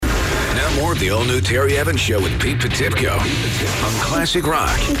More of the all-new Terry Evans Show with Pete Potipcoe on Classic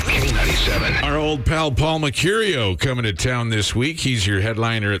Rock, K97. Our old pal Paul Mercurio coming to town this week. He's your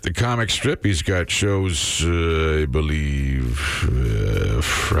headliner at the comic strip. He's got shows, I believe,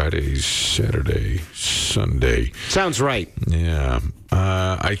 Friday, Saturday, Sunday. Sounds right. Yeah.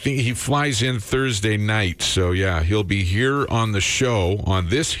 I think he flies in Thursday night. So, yeah, he'll be here on the show, on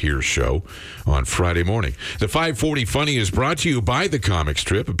this here show, on Friday morning. The 540 Funny is brought to you by the comic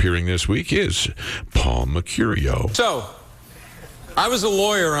strip. Appearing this week is Paul Mercurio. So, I was a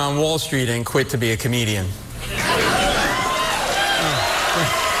lawyer on Wall Street and quit to be a comedian.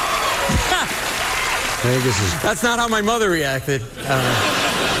 That's not how my mother reacted.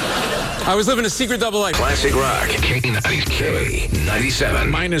 I was living a secret double life. Classic Rock, K97.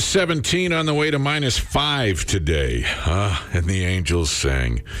 Minus 17 on the way to minus 5 today. And the Angels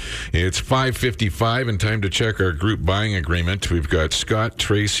sang. It's 5:55 and time to check our group buying agreement. We've got Scott,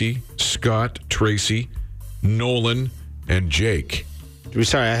 Tracy, Nolan, and Jake.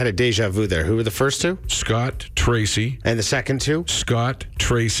 Sorry, I had a deja vu there. Who were the first two? Scott, Tracy. And the second two? Scott,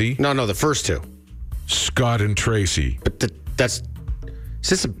 Tracy. No, the first two. Scott and Tracy. But that's...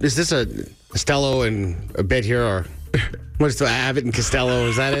 Is this a Costello and a bit here, or what's the Abbott and Costello?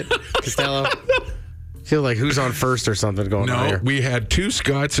 Is that it? Costello? I feel like who's on first or something going on here. No, we had two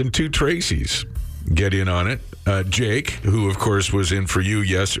Scotts and two Tracys get in on it. Jake, who of course was in for you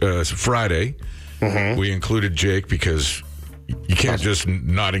Friday. Mm-hmm. We included Jake because you can't just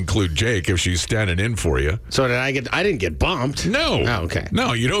not include Jake if she's standing in for you. So I didn't get bumped. No. Oh, okay.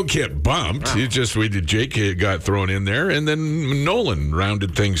 No, you don't get bumped. Oh. Jake got thrown in there, and then Nolan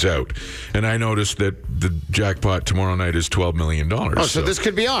rounded things out. And I noticed that the jackpot tomorrow night is $12 million. Oh, so this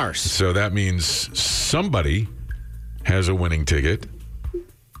could be ours. So that means somebody has a winning ticket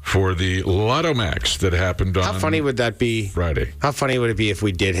for the Lotto Max that happened on How funny would that be? Friday. How funny would it be if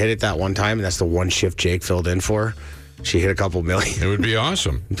we did hit it that one time, and that's the one shift Jake filled in for? She hit a couple million. It would be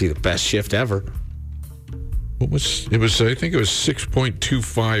awesome. It'd be the best shift ever. I think it was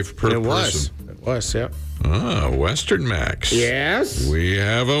 6.25 per person. It was, yeah. Western Max. Yes. We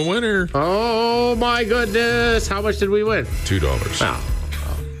have a winner. Oh, my goodness. How much did we win? $2. Oh.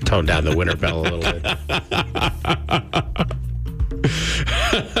 Tone down the winner bell a little bit.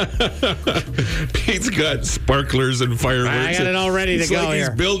 Pete's got sparklers and fireworks. I got it all ready to go He's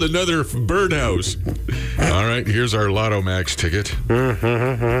built another birdhouse. All right, here's our Lotto Max ticket.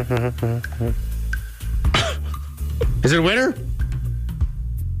 Is it a winner?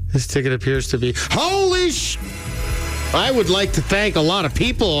 This ticket appears to be... Holy sh... I would like to thank a lot of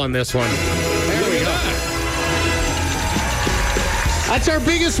people on this one. There we go. That's our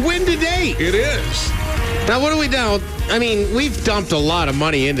biggest win to date. It is. Now, what do we do? I mean, we've dumped a lot of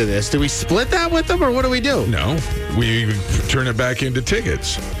money into this. Do we split that with them, or what do we do? No, we turn it back into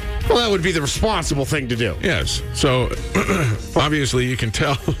tickets. Well, that would be the responsible thing to do. Yes. So, obviously, you can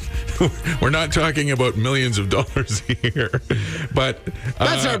tell we're not talking about millions of dollars here, but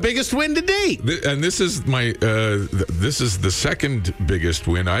that's our biggest win to date. And this is this is the second biggest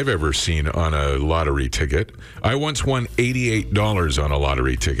win I've ever seen on a lottery ticket. I once won $88 on a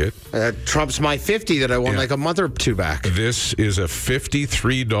lottery ticket. Trumps my $50 that I won like a month or two back. This is a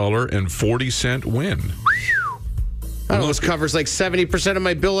 $53.40 win. That almost covers like 70% of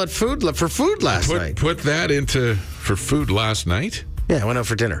my bill for food last night. Put that for food last night? Yeah, I went out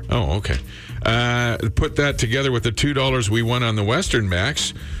for dinner. Oh, okay. Put that together with the $2 we won on the Western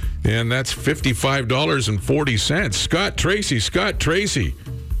Max, and that's $55.40. Scott Tracy,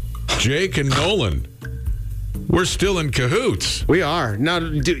 Jake, and Nolan. We're still in cahoots. We are. Now,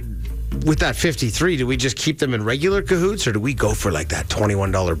 with that 53, do we just keep them in regular cahoots, or do we go for like that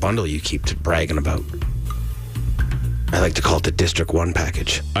 $21 bundle you keep bragging about? I like to call it the District 1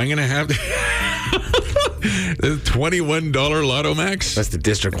 package. I'm going to have the $21 Lotto Max. That's the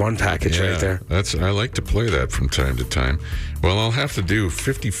District 1 package right there. I like to play that from time to time. Well, I'll have to do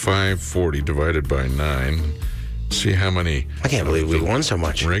 55.40 divided by 9. See how many. I can't believe we won so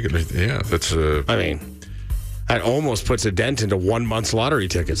much. That's I mean, that almost puts a dent into 1 month's lottery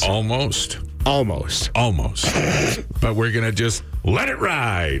tickets. Almost. But we're going to just let it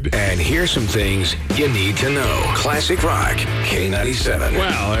ride. And here's some things you need to know. Classic Rock, K97.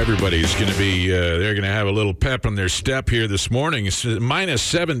 Well, everybody's going to be, they're going to have a little pep in their step here this morning. It's minus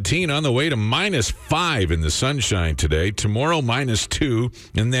 17 on the way to minus 5 in the sunshine today. Tomorrow, minus 2,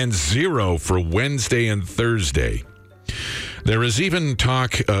 and then 0 for Wednesday and Thursday. There is even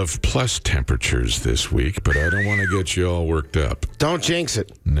talk of plus temperatures this week, but I don't want to get you all worked up. Don't jinx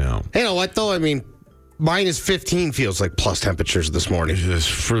it. No. Hey, you know what, though? I mean, minus 15 feels like plus temperatures this morning.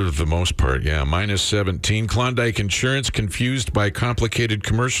 For the most part, yeah. Minus 17. Klondike Insurance, confused by complicated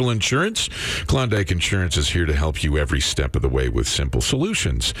commercial insurance? Klondike Insurance is here to help you every step of the way with simple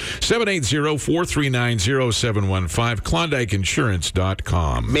solutions. 780-439-0715,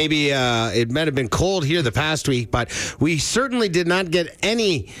 KlondykeInsurance.com. Maybe it might have been cold here the past week, but we certainly did not get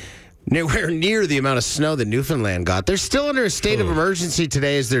nowhere near the amount of snow that Newfoundland got. They're still under a state of emergency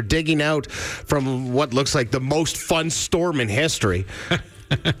today as they're digging out from what looks like the most fun storm in history.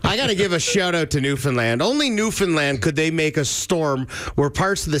 I got to give a shout out to Newfoundland. Only Newfoundland could they make a storm where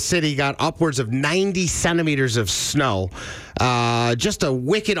parts of the city got upwards of 90 centimeters of snow. Just a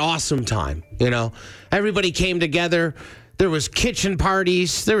wicked awesome time, you know. Everybody came together. There was kitchen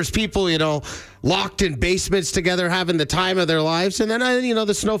parties. There was people, locked in basements together having the time of their lives. And then,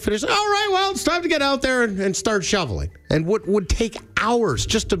 the snow finished. All right, well, it's time to get out there and start shoveling. And what would take hours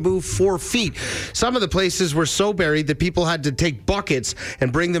just to move 4 feet. Some of the places were so buried that people had to take buckets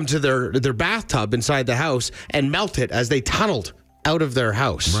and bring them to their bathtub inside the house and melt it as they tunneled out of their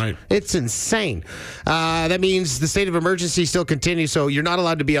house. Right. It's insane. That means the state of emergency still continues, so you're not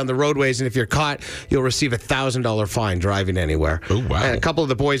allowed to be on the roadways, and if you're caught, you'll receive a $1,000 fine driving anywhere. Oh, wow. And a couple of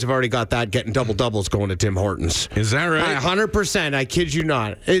the boys have already got that, getting doubles going to Tim Hortons. Is that right? 100%. I kid you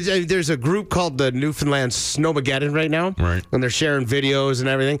not. There's a group called the Newfoundland Snowmageddon right now. Right. And they're sharing videos and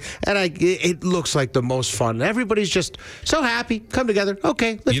everything. And it looks like the most fun. Everybody's just so happy. Come together.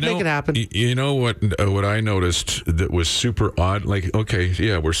 Okay, let's make it happen. You know what I noticed that was super odd? Like, okay,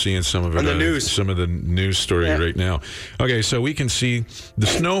 yeah, we're seeing some of it on the news. Some of the news story right now. Okay, so we can see the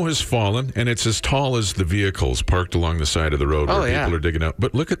snow has fallen, and it's as tall as the vehicles parked along the side of the road where people are digging out.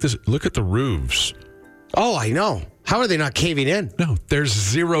 But look at this. Look at the roofs. Oh, I know. How are they not caving in? No, there's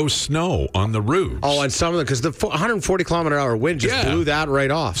zero snow on the roofs. Oh, and some of them, because the 140-kilometer-hour wind just blew that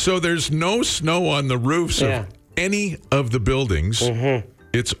right off. So there's no snow on the roofs of any of the buildings. Mm-hmm.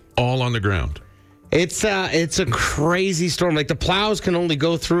 It's all on the ground. It's a crazy storm. Like, the plows can only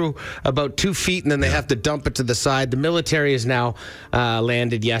go through about 2 feet, and then they have to dump it to the side. The military has now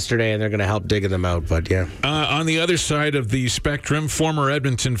landed yesterday, and they're going to help digging them out. But, yeah. On the other side of the spectrum, former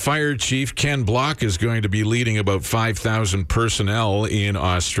Edmonton Fire Chief Ken Block is going to be leading about 5,000 personnel in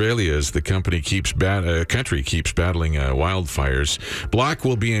Australia as the country keeps battling wildfires. Block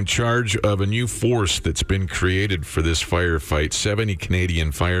will be in charge of a new force that's been created for this firefight. 70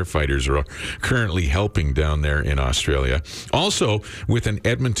 Canadian firefighters are currently helping down there in Australia. Also, with an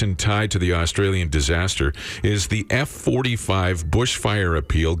Edmonton tie to the Australian disaster, is the F-45 bushfire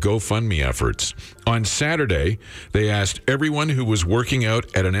appeal GoFundMe efforts. On Saturday, they asked everyone who was working out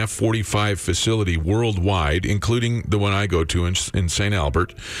at an F-45 facility worldwide, including the one I go to in St.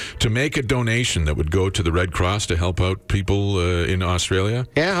 Albert, to make a donation that would go to the Red Cross to help out people in Australia.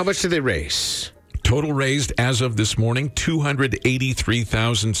 Yeah, how much did they raise? Total raised as of this morning,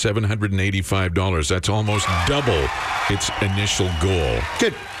 $283,785. That's almost double its initial goal.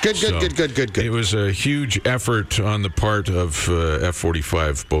 Good. It was a huge effort on the part of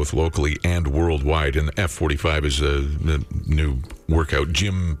F-45, both locally and worldwide. And F-45 is a new workout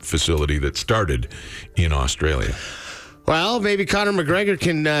gym facility that started in Australia. Well, maybe Conor McGregor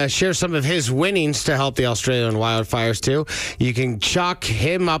can share some of his winnings to help the Australian wildfires, too. You can chalk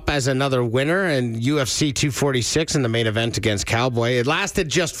him up as another winner in UFC 246 in the main event against Cowboy. It lasted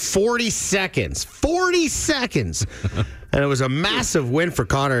just 40 seconds. 40 seconds! And it was a massive win for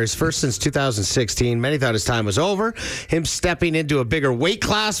Conor, his first since 2016. Many thought his time was over. Him stepping into a bigger weight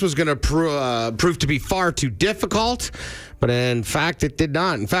class was going to prove to be far too difficult. But in fact, it did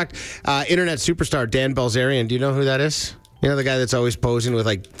not. In fact, internet superstar Dan Bilzerian, do you know who that is? You know, the guy that's always posing with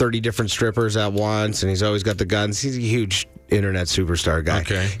like 30 different strippers at once, and he's always got the guns. He's a huge internet superstar guy.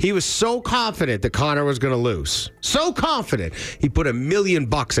 Okay. He was so confident that Conor was going to lose. So confident, he put $1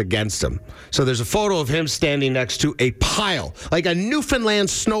 million against him. So there's a photo of him standing next to a pile, like a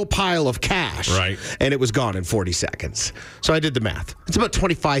Newfoundland snow pile of cash. Right. And it was gone in 40 seconds. So I did the math. It's about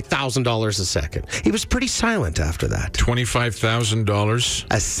 $25,000 a second. He was pretty silent after that. $25,000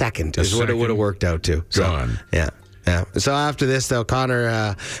 a second is what it would have worked out to. So, gone. Yeah. Yeah. So after this, though,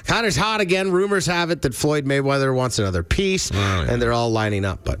 Conor's hot again. Rumors have it that Floyd Mayweather wants another piece, and they're all lining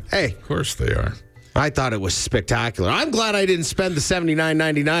up. But hey, of course they are. I thought it was spectacular. I'm glad I didn't spend the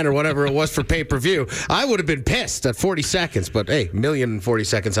 $79.99 or whatever it was for pay-per-view. I would have been pissed at 40 seconds, but hey, $1 million in 40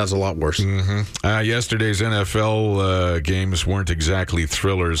 seconds sounds a lot worse. Mm-hmm. Yesterday's NFL games weren't exactly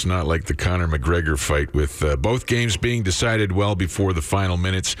thrillers, not like the Conor McGregor fight, with both games being decided well before the final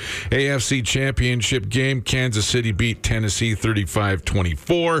minutes. AFC Championship game, Kansas City beat Tennessee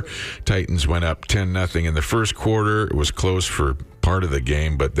 35-24. Titans went up 10-0 in the first quarter. It was close for part of the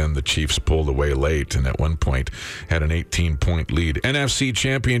game, but then the Chiefs pulled away late and at one point had an 18-point lead. NFC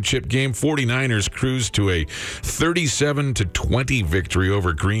Championship game, 49ers cruised to a 37-20 victory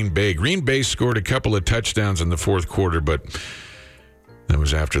over Green Bay. Green Bay scored a couple of touchdowns in the fourth quarter, but that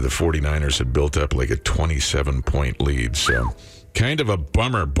was after the 49ers had built up like a 27-point lead, so kind of a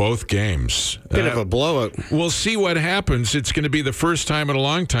bummer, both games. Bit of a blowout. We'll see what happens. It's going to be the first time in a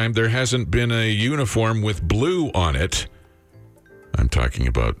long time there hasn't been a uniform with blue on it. I'm talking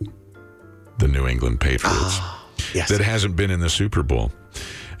about the New England Patriots. Yes. That hasn't been in the Super Bowl.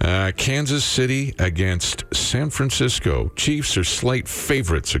 Kansas City against San Francisco. Chiefs are slight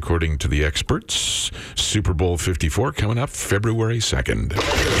favorites, according to the experts. Super Bowl 54 coming up February 2nd.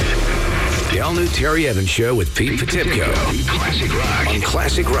 The all-new Terry Evans Show with Pete Potipcoe. Classic Rock. On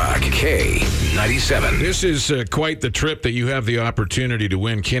Classic Rock K97. This is quite the trip that you have the opportunity to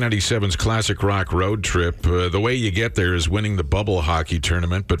win. K97's Classic Rock road trip. The way you get there is winning the bubble hockey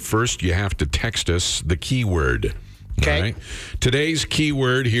tournament, but first you have to text us the keyword. Okay. All right? Today's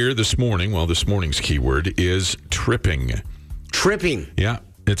keyword here this morning, this morning's keyword is tripping. Tripping. Yeah.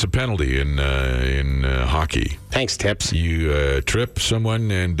 It's a penalty in hockey. Thanks, Tips. You trip someone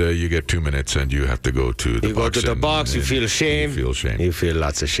and you get 2 minutes and you have to go to the box. You go to the box, you feel shame. You feel shame. You feel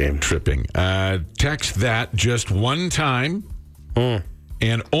lots of shame. Tripping. Text that just one time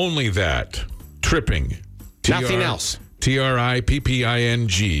and only that. Tripping. Nothing else.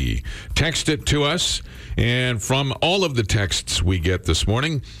 TRIPPING. Text it to us. And from all of the texts we get this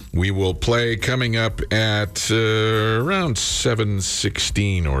morning, we will play coming up at around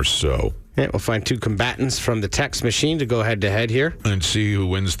 7:16 or so. Yeah, we'll find two combatants from the text machine to go head-to-head here. And see who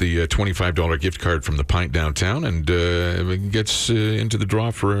wins the $25 gift card from the Pint Downtown and gets into the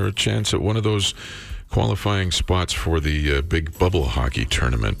draw for a chance at one of those qualifying spots for the big bubble hockey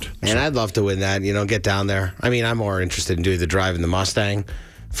tournament. And I'd love to win that, get down there. I mean, I'm more interested in doing the drive in the Mustang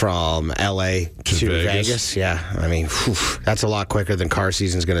from L.A. to Vegas. Yeah, I mean, that's a lot quicker than car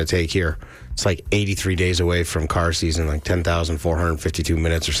season's going to take here. It's like 83 days away from car season, like 10,452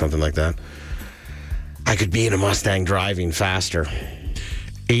 minutes or something like that. I could be in a Mustang driving faster.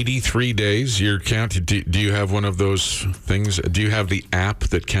 83 days, you're counting. Do you have one of those things? Do you have the app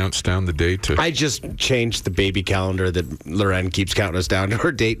that counts down the day to? I just changed the baby calendar that Loren keeps counting us down to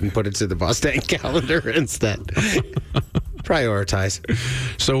her date and put it to the Mustang calendar instead. Prioritize.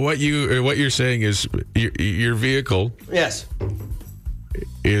 So what you're saying is your vehicle, yes,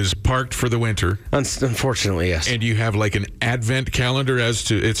 is parked for the winter. Unfortunately, yes. And you have like an advent calendar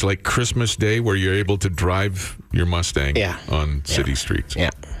it's like Christmas Day where you're able to drive your Mustang on city streets.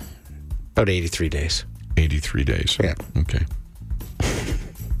 Yeah. About 83 days. 83 days. Yeah. Okay.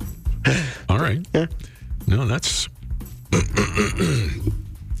 All right. Yeah. No, that's...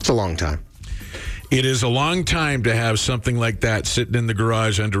 It's a long time. It is a long time to have something like that sitting in the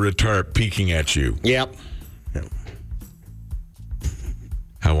garage under a tarp peeking at you. Yep.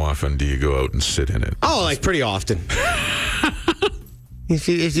 How often do you go out and sit in it? Oh, like pretty often. If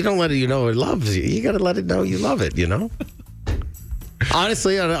you don't let it know it loves you, you got to let it know you love it,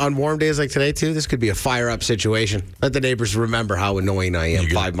 Honestly, on warm days like today, too, this could be a fire-up situation. Let the neighbors remember how annoying I am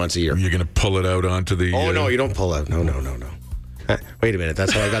 5 months a year. You're going to pull it out onto the... Oh, no, you don't pull out. No. Wait a minute.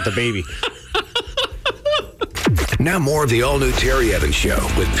 That's how I got the baby. Now more of the all-new Terry Evans Show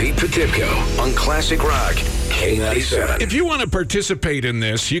with Pete Potipcoe on Classic Rock K97. If you want to participate in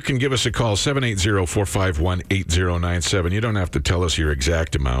this, you can give us a call, 780-451-8097. You don't have to tell us your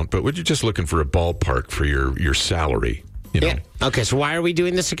exact amount, but we're just looking for a ballpark for your salary. Yeah. Okay, so why are we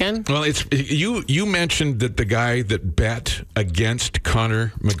doing this again? Well, it's you mentioned that the guy that bet against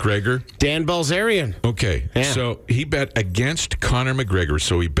Conor McGregor. Dan Bilzerian. Okay, yeah. So he bet against Conor McGregor,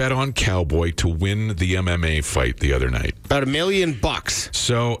 so he bet on Cowboy to win the MMA fight the other night. About $1 million.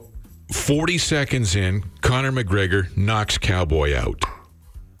 So 40 seconds in, Conor McGregor knocks Cowboy out.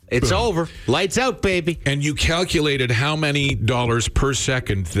 It's over. Lights out, baby. And you calculated how many dollars per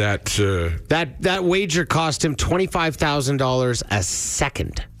second that... That wager cost him $25,000 a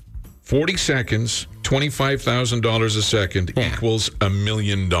second. 40 seconds, $25,000 a second equals $1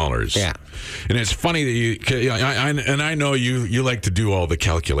 million. Yeah. And it's funny that I know you like to do all the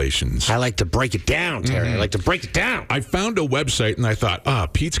calculations. I like to break it down, Terry. I like to break it down. I found a website and I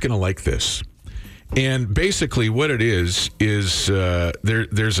thought, Pete's going to like this. And basically what it is there's a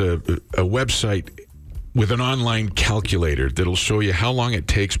website with an online calculator that'll show you how long it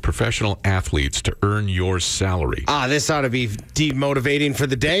takes professional athletes to earn your salary. This ought to be demotivating for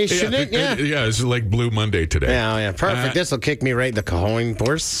the day, shouldn't it? Yeah, it's like Blue Monday today. Yeah, perfect. This will kick me right in the coin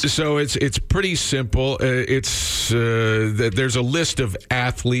purse. So it's pretty simple. There's a list of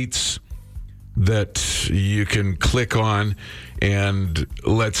athletes that you can click on, and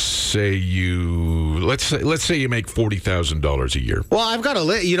let's say you make $40,000 a year. Well, I've got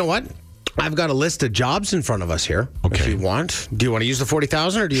you know what? I've got a list of jobs in front of us here. Okay. If you want. Do you want to use the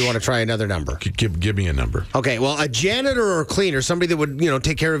 40,000 or do you want to try another number? Give me a number. Okay, well, a janitor or a cleaner, somebody that would,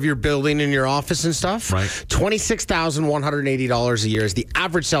 take care of your building and your office and stuff. Right. $26,180 a year is the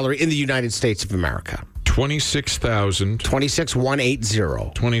average salary in the United States of America. 26,000.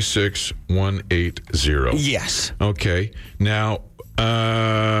 26,180. 26,180. Yes. Okay. Now,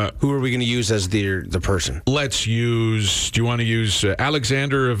 who are we going to use as the person? do you want to use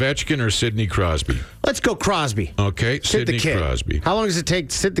Alexander Ovechkin or Sidney Crosby? Let's go Crosby. Okay, Sid the Sidney kid. Crosby. How long does it take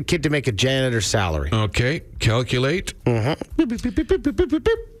Sid the kid to make a janitor's salary? Okay, calculate.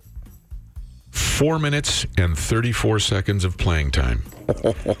 4 minutes and 34 seconds of playing time.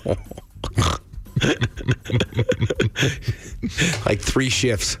 Like 3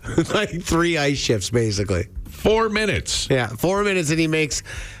 shifts. Like 3 ice shifts, basically. 4 minutes. Yeah, 4 minutes and he makes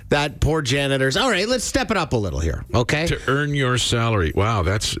that poor janitor's. All right, let's step it up a little here, okay? To earn your salary. Wow,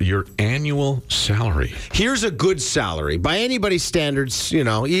 that's your annual salary. Here's a good salary. By anybody's standards,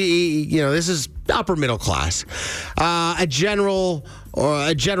 this is upper middle class. A general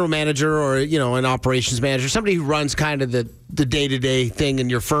manager or, an operations manager, somebody who runs kind of the day-to-day thing in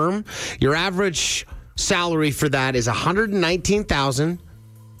your firm, your average salary for that is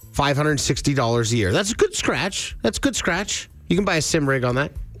 $119,560 a year. That's a good scratch. You can buy a sim rig on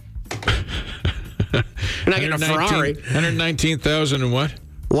that. You're not getting a Ferrari. 119,000 and what?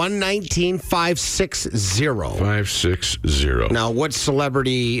 119,560. 560. Now, what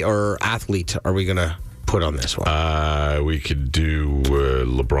celebrity or athlete are we going to put on this one? We could do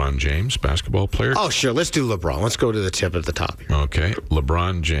LeBron James, basketball player. Oh, sure. Let's do LeBron. Let's go to the tip at the top here. Okay.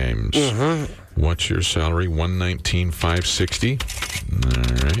 LeBron James. Mm-hmm. What's your salary? 119,560. All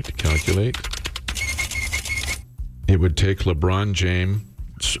right. Calculate. It would take LeBron James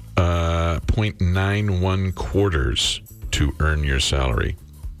 0.91 quarters to earn your salary.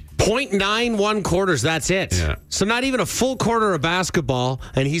 0.91 quarters, that's it. Yeah. So not even a full quarter of basketball,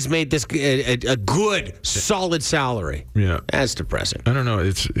 and he's made this a good, solid salary. Yeah. That's depressing. I don't know.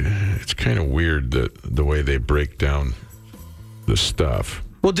 It's kind of weird the way they break down the stuff.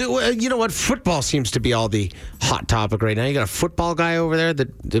 Well, you know what? Football seems to be all the hot topic right now. You got a football guy over there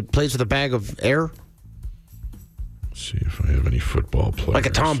that plays with a bag of air? Let's see if I have any football players. Like a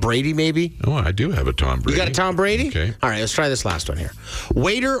Tom Brady, maybe? Oh, I do have a Tom Brady. You got a Tom Brady? Okay. All right, let's try this last one here.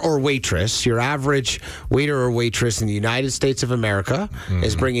 Waiter or waitress, your average waiter or waitress in the United States of America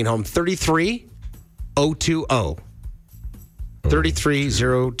is bringing home $33,020.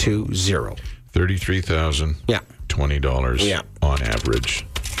 33,020. $33,000. Yeah. $20 Yeah. on average.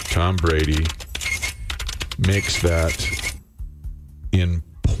 Tom Brady makes that in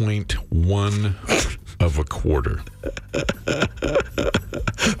 0.1 of a quarter.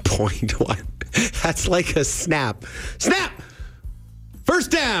 0.1. That's like a snap. Snap!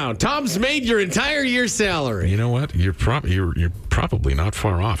 First down. Tom's made your entire year's salary. You know what? You're probably not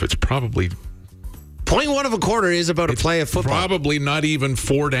far off. It's probably 0.1 of a quarter is about a play of football. Probably not even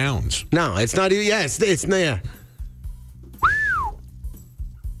 4 downs. No, it's not. Yeah, it's yeah.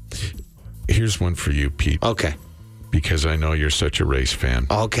 Here's one for you, Pete. Okay. Because I know you're such a race fan.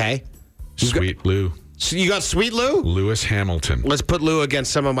 Okay. Sweet Lou. So you got Sweet Lou? Lewis Hamilton. Let's put Lou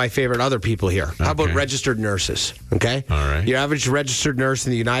against some of my favorite other people here. How about registered nurses? Okay? All right. Your average registered nurse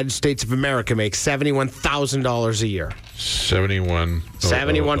in the United States of America makes $71,000 a year. 71.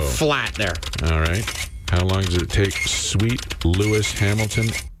 71 flat there. All right. How long does it take Sweet Lewis Hamilton,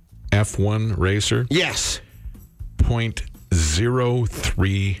 F1 racer? Yes.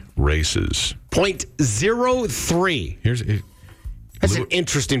 0.03 races. 0.03. That's an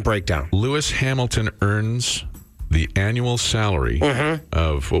interesting breakdown. Lewis Hamilton earns the annual salary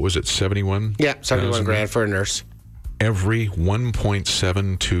of, what was it, 71? Yeah, 71 grand for a nurse. Every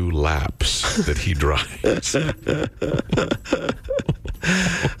 1.72 laps that he drives.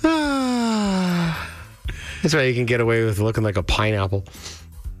 That's why you can get away with looking like a pineapple.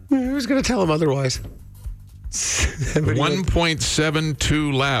 Who's going to tell him otherwise?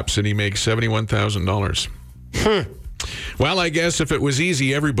 1.72 laps, and he makes $71,000. Well, I guess if it was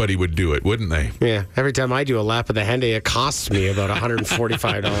easy, everybody would do it, wouldn't they? Yeah. Every time I do a lap of the Henday, it costs me about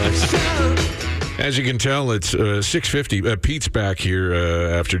 $145. As you can tell, it's 6:50. Pete's back here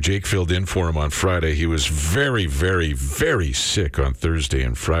after Jake filled in for him on Friday. He was very, very, very sick on Thursday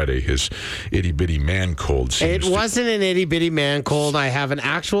and Friday. His itty-bitty man cold It wasn't an itty-bitty man cold. I have an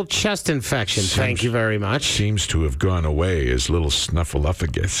actual chest infection. Thank you very much. Seems to have gone away. His little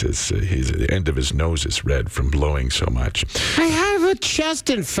snuffleupagus, the end of his nose is red from blowing so much. I have a chest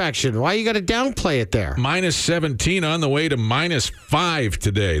infection. Why you got to downplay it there? Minus 17 on the way to minus 5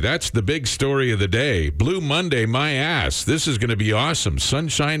 today. That's the big story of the day. Blue Monday, my ass. This is going to be awesome.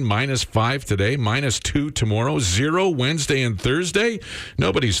 Sunshine, minus 5 today, minus 2 tomorrow, 0 Wednesday and Thursday.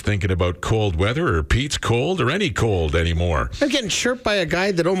 Nobody's thinking about cold weather or Pete's cold or any cold anymore. I'm getting chirped by a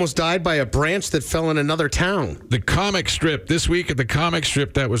guy that almost died by a branch that fell in another town. The comic strip. This week at the comic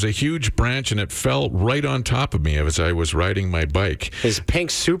strip, that was a huge branch and it fell right on top of me as I was riding my bike. His pink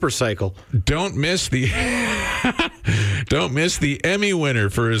supercycle. Don't miss the Emmy winner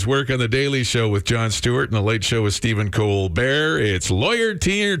for his work on The Daily Show with Jon Stewart and The Late Show with Stephen Colbert. It's lawyer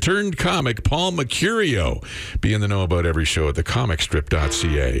turned comic Paul Mercurio. Be in the know about every show at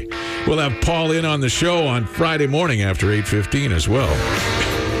thecomicstrip.ca. We'll have Paul in on the show on Friday morning after 8:15 as well.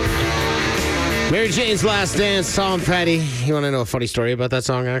 Mary Jane's Last Dance, Tom Petty. You want to know a funny story about that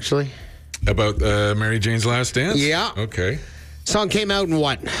song, actually? About Mary Jane's Last Dance? Yeah. Okay. Song came out in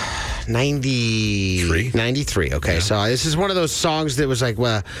what? 93. Okay, yeah. So this is one of those songs that was like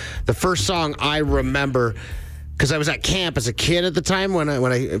the first song I remember because I was at camp as a kid at the time when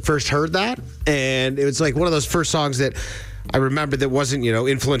I first heard that, and it was like one of those first songs that I remember that wasn't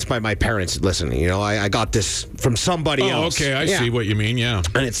influenced by my parents listening. I got this from somebody else. Okay, I see what you mean. Yeah,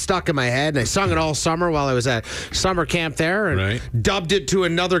 and it stuck in my head, and I sung it all summer while I was at summer camp there, and dubbed it to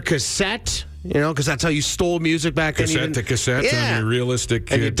another cassette. Because that's how you stole music back then. Cassette to cassette on your realistic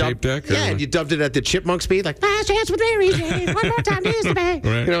tape deck? Yeah, and you dubbed it at the chipmunk speed, like, last chance with Mary Jane, one more time needs to be. Right.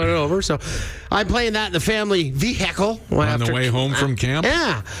 And over. So I'm playing that in the family vehicle. On the way home from camp?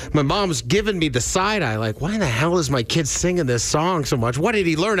 Yeah. My mom's giving me the side eye, like, why the hell is my kid singing this song so much? What did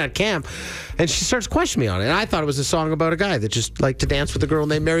he learn at camp? And she starts questioning me on it. And I thought it was a song about a guy that just liked to dance with a girl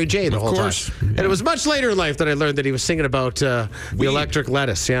named Mary Jane the whole time. Yeah. And it was much later in life that I learned that he was singing about the electric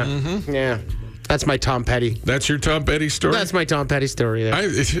lettuce. Yeah. Mm-hmm. Yeah. That's my Tom Petty. That's your Tom Petty story? That's my Tom Petty story. Yeah.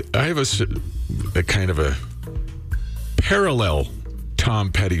 I have a kind of a parallel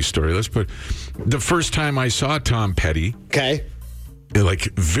Tom Petty story. Let's put the first time I saw Tom Petty. Okay. Like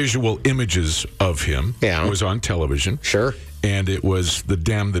visual images of him was on television. Sure. And it was the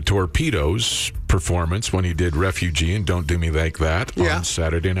Damn the Torpedoes performance when he did Refugee and Don't Do Me Like That on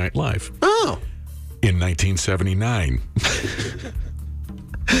Saturday Night Live. Oh. In 1979.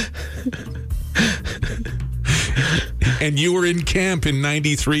 And you were in camp in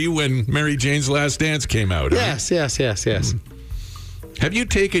 93 when Mary Jane's Last Dance came out. Yes. Have you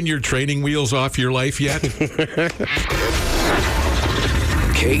taken your training wheels off your life yet?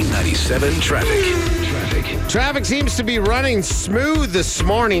 K97 Traffic. Traffic seems to be running smooth this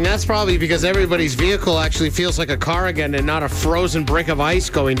morning. That's probably because everybody's vehicle actually feels like a car again and not a frozen brick of ice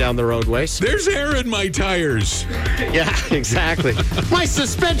going down the roadways. There's air in my tires. Yeah, exactly. My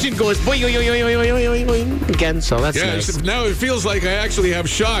suspension goes boing, boing, boing, boing, boing, boing, again, so that's nice. Now it feels like I actually have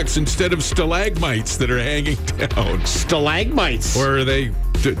shocks instead of stalagmites that are hanging down. Stalagmites? Or are they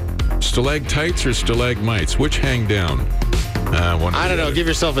stalactites or stalagmites? Which hang down? I don't know. Give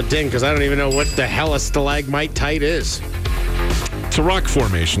yourself a ding because I don't even know what the hell a stalagmite tight is. It's a rock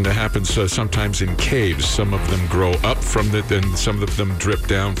formation that happens sometimes in caves. Some of them grow up from and some of them drip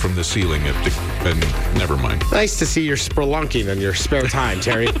down from the ceiling. And never mind. Nice to see you're spelunking in your spare time,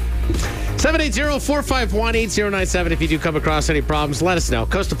 Terry. 780-451-8097. If you do come across any problems, let us know.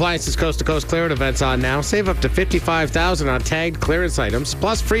 Coast Appliances Coast to Coast clearance events on now. Save up to $55,000 on tagged clearance items,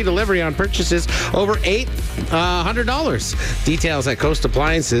 plus free delivery on purchases over $800. Details at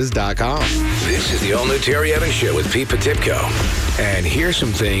coastappliances.com. This is the all-new Terry Evans Show with Pete Potipcoe. And here's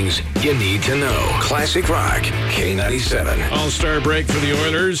some things you need to know. Classic Rock, K97. All-star break for the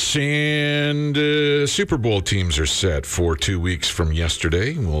Oilers, and Super Bowl teams are set for 2 weeks from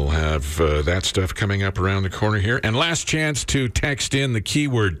yesterday. We'll have that stuff coming up around the corner here. And last chance to text in the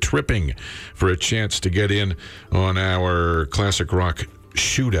keyword tripping for a chance to get in on our Classic Rock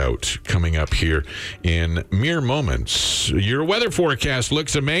shootout coming up here in mere moments. Your weather forecast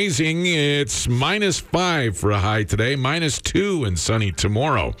looks amazing. It's -5 for a high today, -2 and sunny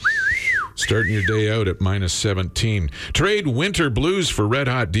tomorrow. Starting your day out at minus 17. Trade winter blues for red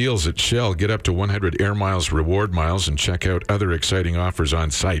hot deals at Shell. Get up to 100 Air Miles reward miles and check out other exciting offers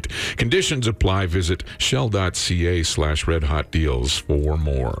on site. Conditions apply. Visit shell.ca/red hot deals for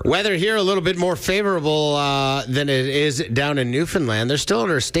more. Weather here a little bit more favorable than it is down in Newfoundland. They're still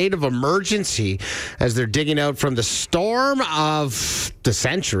under a state of emergency as they're digging out from the storm of the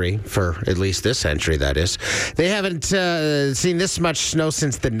century, for at least this century, that is. They haven't seen this much snow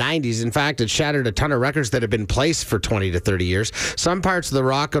since the 90s. In fact, it shattered a ton of records that have been placed for 20 to 30 years. Some parts of the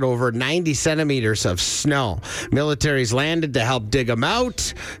rock got over 90 centimeters of snow. Military's landed to help dig them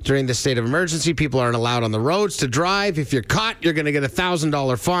out. During the state of emergency, people aren't allowed on the roads to drive. If you're caught, you're going to get a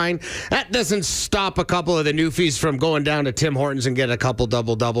 $1,000 fine. That doesn't stop a couple of the newfies from going down to Tim Hortons and getting a couple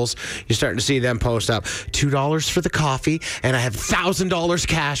double-doubles. You're starting to see them post up $2 for the coffee, and I have $1,000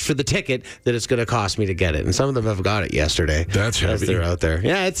 cash for the ticket that it's going to cost me to get it. And some of them have got it yesterday. That's heavy. As they're out there.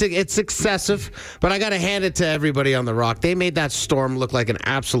 Yeah, it's excessive, but I got to hand it to everybody on the rock. They made that storm look like an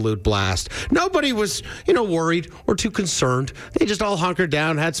absolute blast. Nobody was, worried or too concerned. They just all hunkered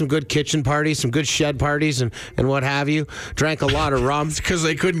down, had some good kitchen parties, some good shed parties, and what have you. Drank a lot of rum. It's because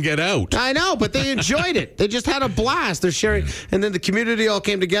they couldn't get out. I know, but they enjoyed it. They just had a blast. They're sharing, and then the community all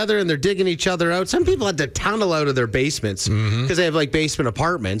came together and they're digging each other out. Some people had to tunnel out of their basements because they have like basement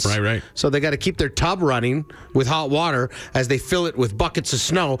apartments. Right. So they got to keep their tub running with hot water as they fill it with buckets of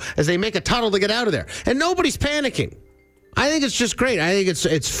snow as they make a tunnel to get out of there. And nobody's panicking. I think it's just great. I think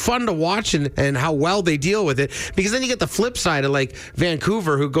it's fun to watch and how well they deal with it, because then you get the flip side of like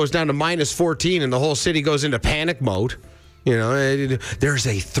Vancouver, who goes down to minus 14 and the whole city goes into panic mode. There's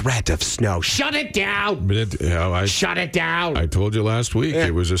a threat of snow. Shut it down. Shut it down. I told you last week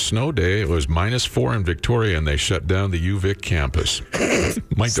it was a snow day. It was minus 4 in Victoria, and they shut down the UVic campus.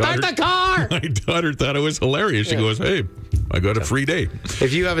 Start the car. My daughter thought it was hilarious. She goes, "Hey, I got a free day."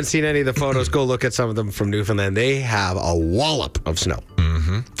 If you haven't seen any of the photos, go look at some of them from Newfoundland. They have a wallop of snow.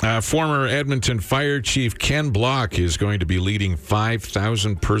 Former Edmonton Fire Chief Ken Block is going to be leading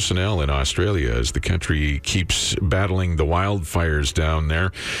 5,000 personnel in Australia as the country keeps battling the wildfires down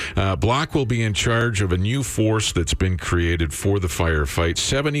there. Block will be in charge of a new force that's been created for the firefight.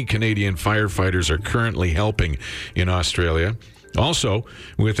 70 Canadian firefighters are currently helping in Australia. Also,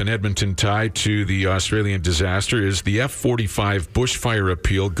 with an Edmonton tie to the Australian disaster, is the F45 bushfire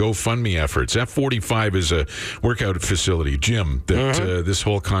appeal GoFundMe efforts. F45 is a workout facility, gym, that this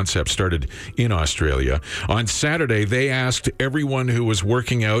whole concept started in Australia. On Saturday, they asked everyone who was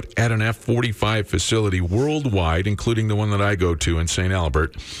working out at an F45 facility worldwide, including the one that I go to in St.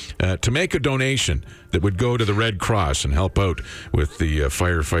 Albert, to make a donation that would go to the Red Cross and help out with the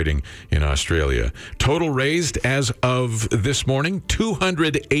firefighting in Australia. Total raised as of this morning,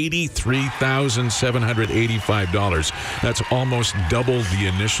 $283,785. That's almost double the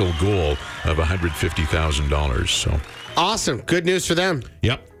initial goal of $150,000. So awesome. Good news for them.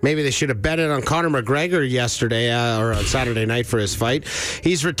 Yep. Maybe they should have betted on Conor McGregor yesterday or on Saturday night for his fight.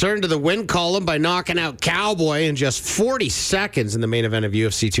 He's returned to the win column by knocking out Cowboy in just 40 seconds in the main event of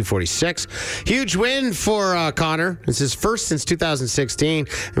UFC 246. Huge win for Conor. It's his first since 2016.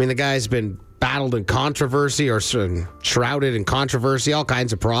 I mean, the guy's been battled in controversy or shrouded in controversy, all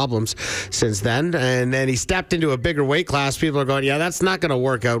kinds of problems since then. And then he stepped into a bigger weight class. People are going, yeah, that's not going to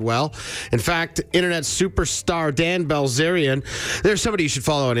work out well. In fact, internet superstar Dan Bilzerian, there's somebody you should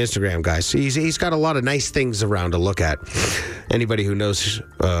follow on Instagram, guys. He's got a lot of nice things around to look at. Anybody who knows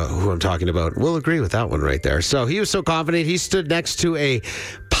who I'm talking about will agree with that one right there. So he was so confident, he stood next to a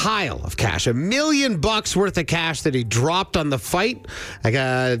pile of cash, $1 million worth of cash that he dropped on the fight.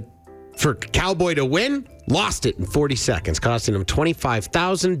 For Cowboy to win, lost it in 40 seconds, costing him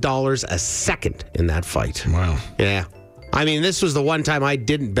 $25,000 a second in that fight. Wow. Yeah. I mean, this was the one time I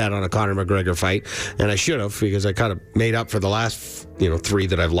didn't bet on a Conor McGregor fight, and I should have, because I kind of made up for the last, 3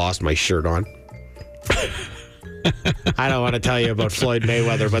 that I've lost my shirt on. I don't want to tell you about Floyd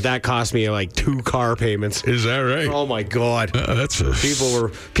Mayweather, but that cost me like 2 car payments. Is that right? Oh my God! There was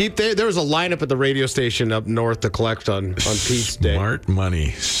a lineup at the radio station up north to collect on Pete's Day.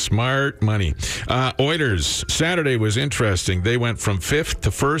 Smart money. Oilers, Saturday was interesting. They went from 5th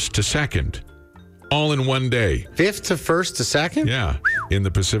to 1st to 2nd. All in one day. 5th to 1st to 2nd? Yeah, in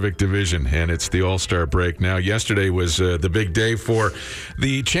the Pacific Division, and it's the All-Star break now. Yesterday was the big day for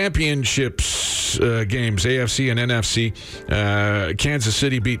the championships games, AFC and NFC. Kansas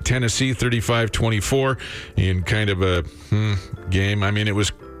City beat Tennessee 35-24 in kind of a game. I mean, it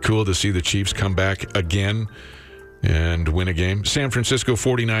was cool to see the Chiefs come back again and win a game. San Francisco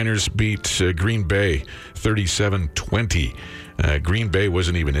 49ers beat Green Bay 37-20. Green Bay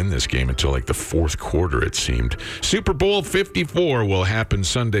wasn't even in this game until like the fourth quarter, it seemed. Super Bowl 54 will happen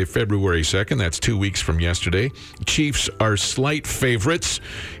Sunday, February 2nd. That's 2 weeks from yesterday. Chiefs are slight favorites.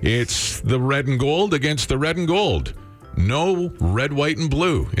 It's the red and gold against the red and gold. No red, white, and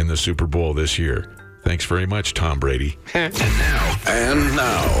blue in the Super Bowl this year. Thanks very much, Tom Brady. And now,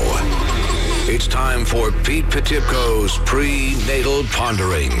 it's time for Pete Potipcoe's prenatal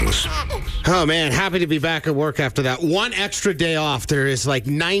ponderings. Oh, man, happy to be back at work after that. One extra day off. There is like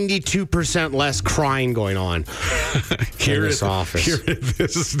 92% less crying going on Here in this office. Here at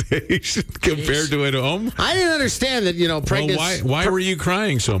this station compared to at home? I didn't understand that, pregnancy... Well, why were you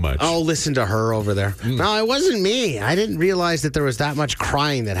crying so much? Oh, listen to her over there. No, it wasn't me. I didn't realize that there was that much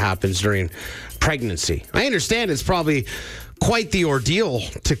crying that happens during pregnancy. I understand it's probably quite the ordeal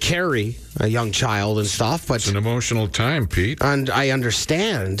to carry a young child and stuff, but it's an emotional time, Pete. And I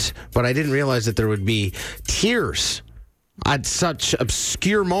understand, but I didn't realize that there would be tears at such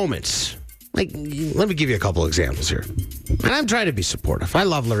obscure moments. Like, let me give you a couple examples here. And I'm trying to be supportive. I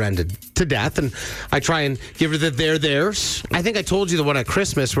love Lorraine to death, and I try and give her the theirs. I think I told you the one at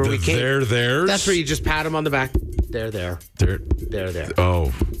Christmas where we came. Theirs? That's where you just pat them on the back. There.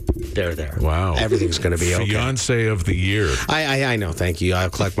 Oh. There. Wow. Everything's going to be okay. Fiance of the year. I know. Thank you. I'll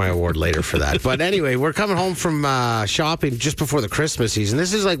collect my award later for that. But anyway, we're coming home from shopping just before the Christmas season.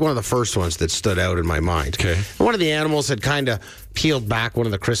 This is like one of the first ones that stood out in my mind. Okay. And one of the animals had kind of peeled back one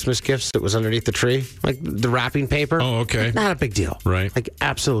of the Christmas gifts that was underneath the tree, like the wrapping paper. Oh, okay. Not a big deal. Right. Like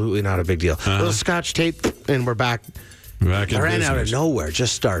absolutely not a big deal. Little Scotch tape, and we're back. Back in I ran business. out of nowhere,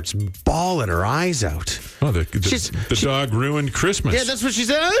 just starts bawling her eyes out. Oh, the dog ruined Christmas. Yeah, that's what she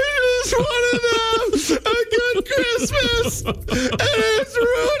said. I just wanted a good Christmas, and it's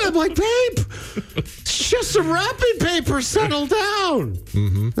ruined. I'm like, babe, it's just some wrapping paper. Settle down.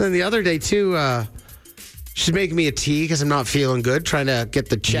 Mm-hmm. And then the other day, too, she's making me a tea because I'm not feeling good, trying to get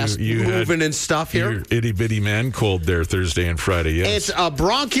the chest moving and stuff here. Your itty-bitty man cold there Thursday and Friday, yes. It's a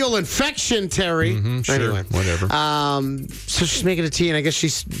bronchial infection, Terry. Sure, anyway, whatever. So she's making a tea, and I guess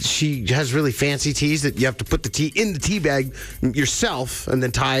she has really fancy teas that you have to put the tea in the tea bag yourself and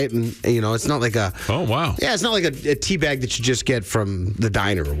then tie it, and it's not like a... Oh, wow. Yeah, it's not like a tea bag that you just get from the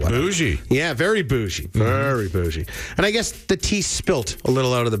diner or whatever. Bougie. Yeah, very bougie. Very bougie. And I guess the tea spilt a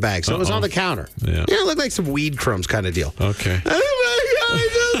little out of the bag, so it was on the counter. Yeah. It looked like some weed crumbs kind of deal. Okay. I just wanted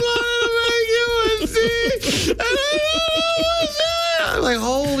to make you a tea. And I'm like,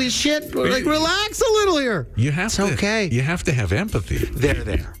 holy shit. Like, relax a little here. It's okay. You have to have empathy.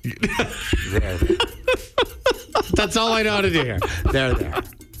 There. That's all I know how to do here. There. And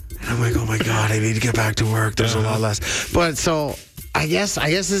I'm like, oh my God, I need to get back to work. There's a lot less. But so I guess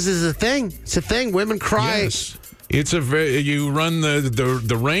this is a thing. It's a thing. Women cry. Yes. It's you run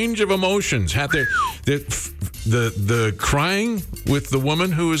the range of emotions. The crying with the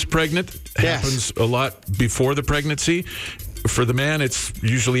woman who is pregnant happens a lot before the pregnancy. For the man, it's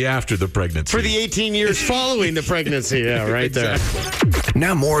usually after the pregnancy. For the 18 years following the pregnancy, yeah, right there.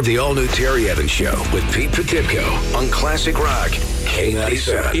 Now more of the all-new Terry Evans Show with Pete Potipcoe on Classic Rock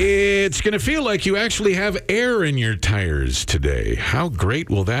K97. It's going to feel like you actually have air in your tires today. How great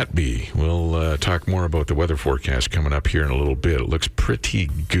will that be? We'll talk more about the weather forecast coming up here in a little bit. It looks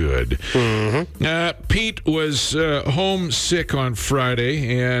pretty good. Mm-hmm. Pete was home sick on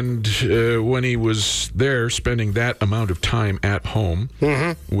Friday, and when he was there spending that amount of time at home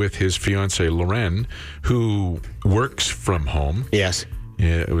with his fiancée Lorraine, who works from home. Yes.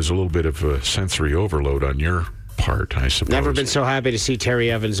 It was a little bit of a sensory overload on your part, I suppose. Never been so happy to see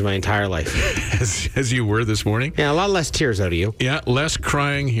Terry Evans in my entire life. As you were this morning? Yeah, a lot less tears out of you. Yeah, less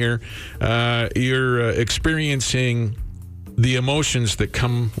crying here. You're experiencing the emotions that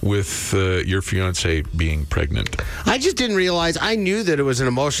come with your fiancée being pregnant. I just didn't realize. I knew that it was an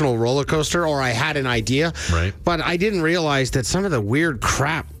emotional roller coaster, or I had an idea. Right. But I didn't realize that some of the weird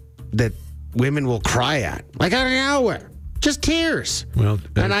crap that women will cry at, like out of nowhere, just tears. Well,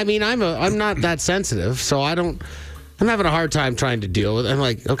 and I mean, I'm not that sensitive, so I'm having a hard time trying to deal with it. I'm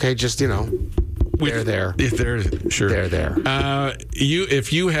like, okay, just there. If they're sure. There.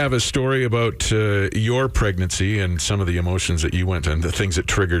 If you have a story about your pregnancy and some of the emotions that you went and the things that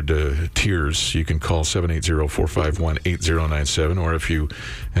triggered tears, you can call 780-451-8097. Or if you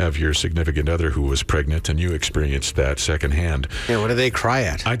have your significant other who was pregnant and you experienced that secondhand. Yeah, what do they cry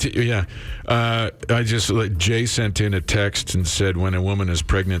at? Jay sent in a text and said when a woman is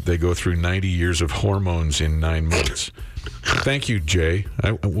pregnant, they go through 90 years of hormones in 9 months. Thank you, Jay.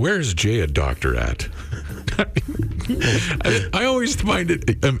 Where is Jay a doctor at? I always find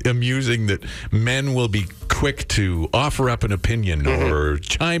it amusing that men will be quick to offer up an opinion or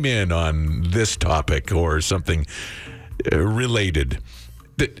chime in on this topic or something. related.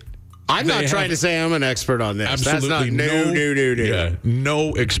 I'm not trying to say I'm an expert on this. Absolutely That's not,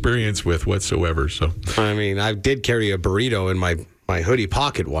 no experience with whatsoever. So I mean, I did carry a burrito in my hoodie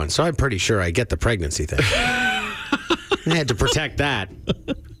pocket once, so I'm pretty sure I get the pregnancy thing. I had to protect that.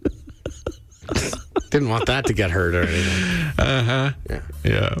 Didn't want that to get hurt or anything.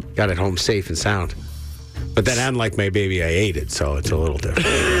 Yeah. Got it home safe and sound. But then, unlike my baby, I ate it, so it's a little different.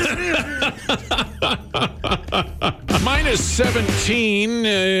 Minus 17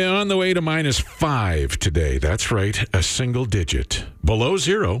 on the way to minus 5 today. That's right, a single digit. Below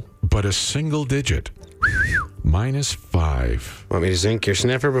zero, but a single digit. Minus 5. Want me to zinc your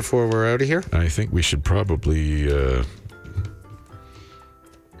sniffer before we're out of here? I think we should probably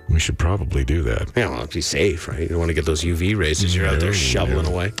do that. Yeah, well, be safe, right? You don't want to get those UV rays as you're out there shoveling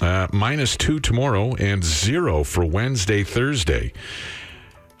away. Minus 2 tomorrow and 0 for Wednesday, Thursday.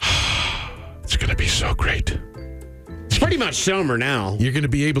 It's going to be so great. It's pretty much summer now. You're going to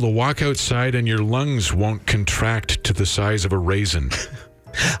be able to walk outside and your lungs won't contract to the size of a raisin.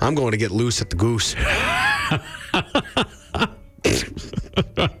 I'm going to get loose at the goose.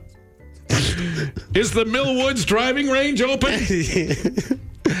 Is the Millwoods driving range open?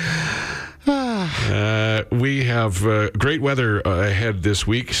 We have great weather ahead this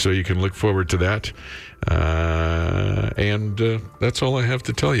week, so you can look forward to that. And that's all I have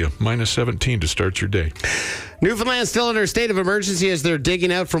to tell you. Minus 17 to start your day. Newfoundland still under a state of emergency as they're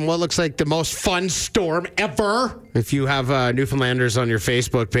digging out from what looks like the most fun storm ever. If you have Newfoundlanders on your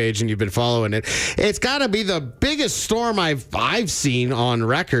Facebook page and you've been following it, it's got to be the biggest storm I've seen on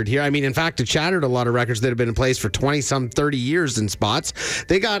record here. I mean, in fact, it shattered a lot of records that have been in place for 30 years in spots.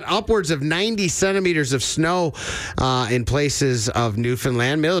 They got upwards of 90 centimeters of snow in places of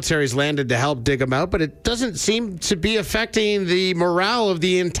Newfoundland. Military's landed to help dig them out, but it doesn't seem to be affecting the morale of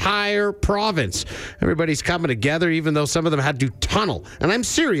the entire province. Everybody's coming together, even though some of them had to tunnel. And I'm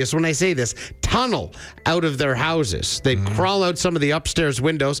serious when I say this, tunnel out of their houses. They'd crawl out some of the upstairs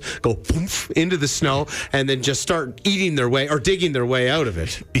windows, go poof into the snow, and then just start eating their way or digging their way out of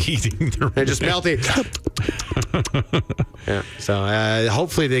it. Eating their way. And just melting. Yeah. So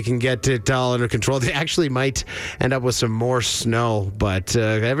hopefully they can get it all under control. They actually might end up with some more snow, but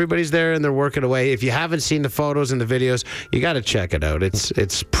everybody's there and they're working away. If you haven't seen the photos and the videos, you got to check it out.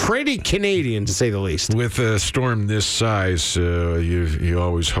 It's pretty Canadian, to say the least. With a storm this size, you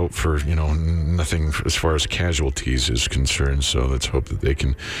always hope for nothing as far as casualties is concerned. So let's hope that they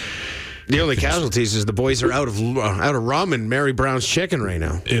can. The only casualties is the boys are out of rum and Mary Brown's chicken right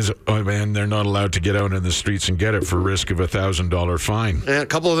now. And they're not allowed to get out in the streets and get it for risk of $1,000 fine. Yeah, a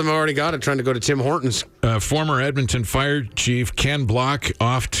couple of them already got it, trying to go to Tim Hortons. Former Edmonton Fire Chief Ken Block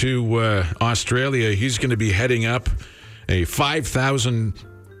off to Australia. He's going to be heading up a 5,000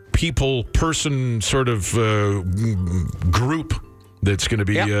 person sort of group that's going to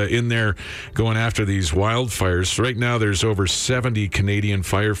be in there going after these wildfires. Right now, there's over 70 Canadian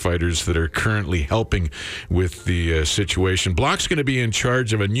firefighters that are currently helping with the situation. Block's going to be in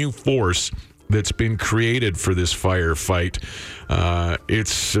charge of a new force that's been created for this firefight.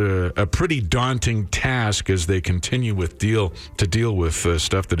 It's a pretty daunting task as they continue to deal with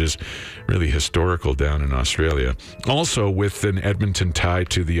stuff that is really historical down in Australia. Also, with an Edmonton tie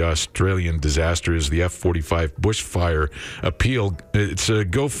to the Australian disaster is the F-45 bushfire appeal. It's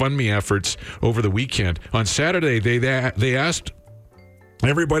GoFundMe efforts over the weekend. On Saturday, they asked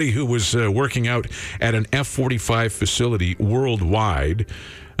everybody who was working out at an F-45 facility worldwide,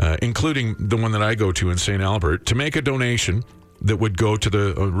 including the one that I go to in St. Albert, to make a donation that would go to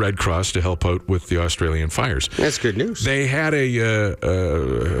the Red Cross to help out with the Australian fires. That's good news. They had an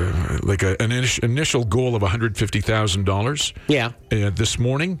initial goal of $150,000. Yeah. This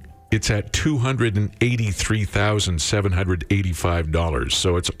morning, it's at $283,785.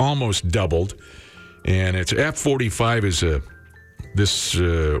 So it's almost doubled. And it's F-45 is this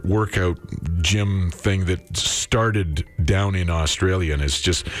workout gym thing that started down in Australia and has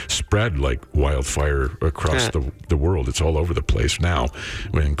just spread like wildfire across the world. It's all over the place now,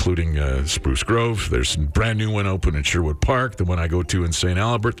 including Spruce Grove. There's a brand new one open in Sherwood Park. The one I go to in St.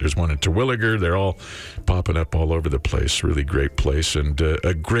 Albert. There's one in Terwilliger. They're all popping up all over the place. Really great place and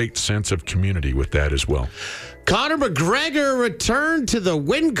a great sense of community with that as well. Conor McGregor returned to the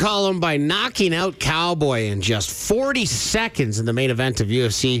win column by knocking out Cowboy in just 40 seconds in the main event of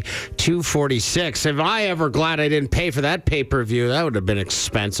UFC 246. Am I ever glad I didn't pay for that that pay-per-view. That would have been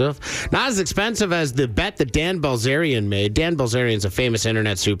expensive. Not as expensive as the bet that Dan Bilzerian made. Dan Bilzerian's a famous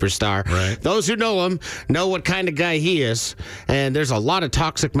internet superstar. Right. Those who know him know what kind of guy he is. And there's a lot of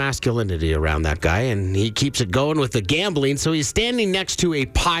toxic masculinity around that guy, and he keeps it going with the gambling. So he's standing next to a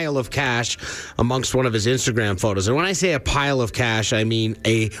pile of cash amongst one of his Instagram photos. And when I say a pile of cash, I mean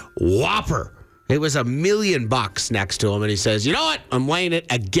a whopper. It was $1 million next to him, and he says, you know what? I'm laying it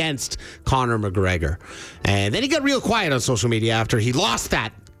against Conor McGregor. And then he got real quiet on social media after he lost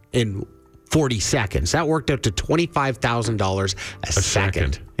that in 40 seconds. That worked out to $25,000 a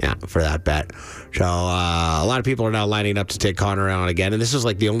second. Yeah, for that bet. So a lot of people are now lining up to take Conor on again. And this is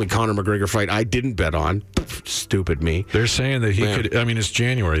like the only Conor McGregor fight I didn't bet on. Stupid me. They're saying that he could, I mean, it's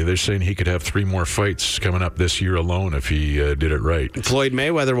January. They're saying he could have 3 more fights coming up this year alone if he did it right. Floyd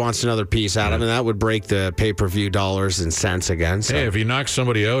Mayweather wants another piece out of him, and that would break the pay-per-view dollars and cents again. So. Hey, if he knocks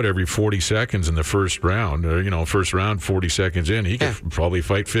somebody out every 40 seconds in the first round, or, first round, 40 seconds in, he could probably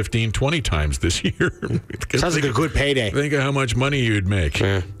fight 15, 20 times this year. Sounds like a good payday. Think of how much money you'd make.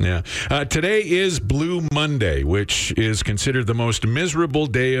 Yeah. Today is Blue Monday, which is considered the most miserable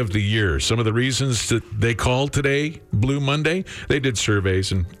day of the year. Some of the reasons that they call today Blue Monday, they did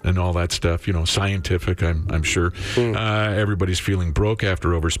surveys and all that stuff, scientific, I'm sure. Everybody's feeling broke after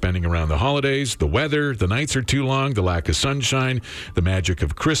overspending around the holidays, the weather, the nights are too long, the lack of sunshine, the magic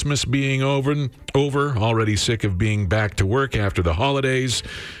of Christmas being over, already sick of being back to work after the holidays,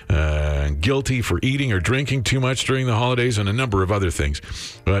 guilty for eating or drinking too much during the holidays, and a number of other things.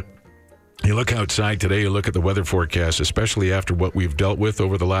 But you look outside today, you look at the weather forecast, especially after what we've dealt with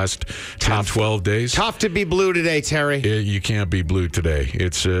over the last 10, 12 days. Tough to be blue today, Terry. You can't be blue today.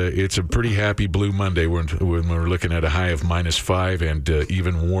 It's a pretty happy Blue Monday when we're looking at a high of -5 and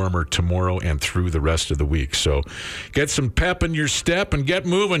even warmer tomorrow and through the rest of the week. So get some pep in your step and get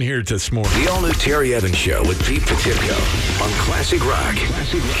moving here this morning. The all-new Terry Evans Show with Pete Potipcoe on Classic Rock,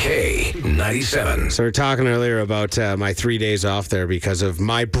 K97. So we were talking earlier about my 3 days off there because of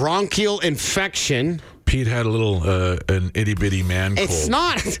my bronchial infection. Pete had a little an itty-bitty man cold. It's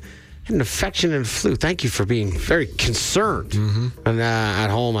not an infection and flu. Thank you for being very concerned. And at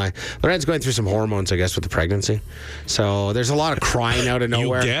home, Loren's going through some hormones, I guess, with the pregnancy. So there's a lot of crying out of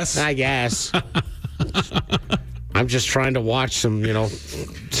nowhere. You guess? I guess. I'm just trying to watch some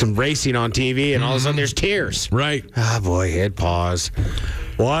racing on TV, and all of a sudden there's tears. Right. Ah, boy, hit pause.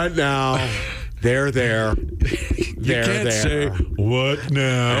 What now? They're there. You can't say, what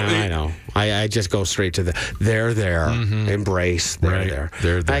now? I know. I just go straight to they're there. Embrace. They're there.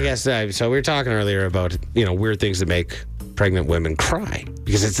 They're there. I guess, so we were talking earlier about, weird things that make pregnant women cry.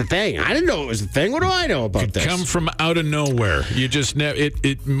 Because it's a thing. I didn't know it was a thing. What do I know about this? Come from out of nowhere. You just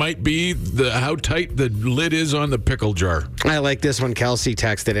it might be how tight the lid is on the pickle jar. I like this one. Kelsey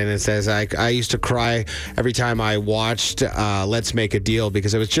texted in and says, I used to cry every time I watched Let's Make a Deal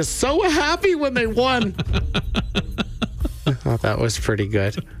because I was just so happy when they won. I thought that was pretty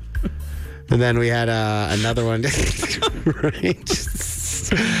good. And then we had another one. Right?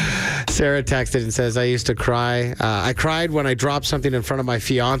 Sarah texted and says, I used to cry. I cried when I dropped something in front of my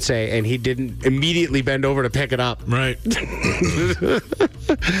fiance and he didn't immediately bend over to pick it up. Right.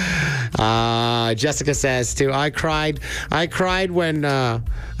 Jessica says, too, I cried when I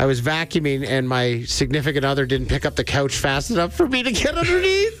was vacuuming and my significant other didn't pick up the couch fast enough for me to get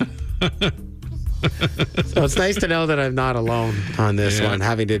underneath. So it's nice to know that I'm not alone on this one,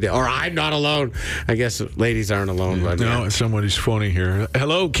 or I'm not alone. I guess ladies aren't alone. But no, somebody's phoning here.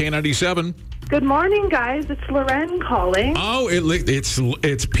 Hello, K97. Good morning, guys. It's Loren calling. Oh,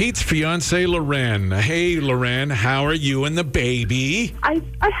 it's Pete's fiance, Loren. Hey, Loren, how are you and the baby? I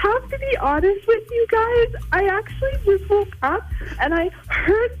have to be honest with you guys. I actually just woke up and I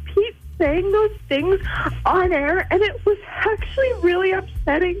heard Pete saying those things on air, and it was actually really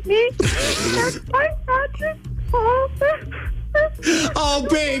upsetting me. And I had to call. Oh,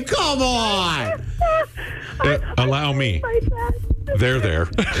 babe, come on. Allow me. They're there.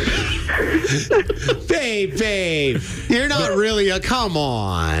 Babe, you're not really come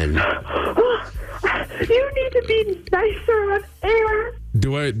on. You need to be nicer on air.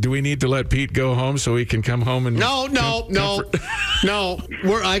 Do we need to let Pete go home so he can come home and No.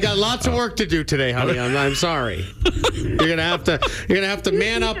 I got lots of work to do today, honey. I'm sorry. You're gonna have to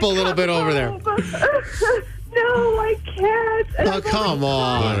man up a little bit over there. No, I can't. And Oh, come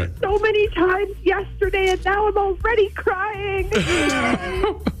on. So many times yesterday, and now I'm already crying.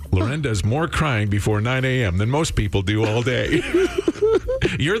 Loren does more crying before 9 a.m. than most people do all day.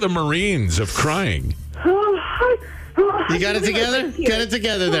 You're the Marines of crying. You got it together? Get it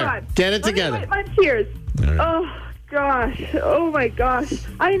together there. Get it together. My tears. Right. Oh, gosh. Oh, my gosh.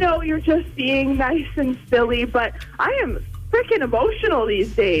 I know you're just being nice and silly, but I am freaking emotional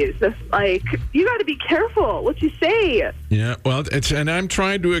these days. Like, you got to be careful what you say. Yeah, well, and I'm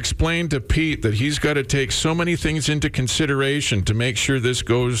trying to explain to Pete that he's got to take so many things into consideration to make sure this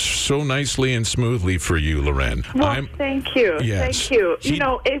goes so nicely and smoothly for you, Loren. Well, thank you. Yes. Thank you. You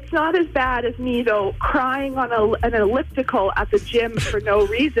know, it's not as bad as me, though, crying on an elliptical at the gym for no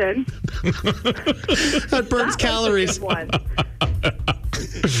reason. That burns calories.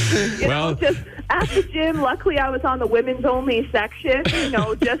 Just at the gym, luckily I was on the women's only section,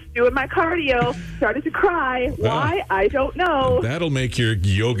 just doing my cardio, started to cry. Why? I don't know. That'll make your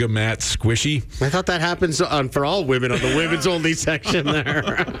yoga mat squishy. I thought that happens for all women on the women's only section there.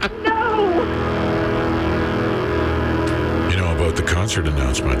 No! You know about the concert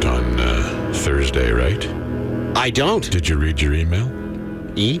announcement on Thursday, right? I don't. Did you read your email?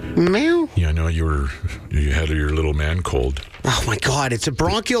 Email? Yeah, I know you had your little man cold. Oh, my God. It's a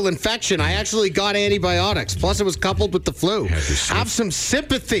bronchial infection. I actually got antibiotics. Plus, it was coupled with the flu. Have some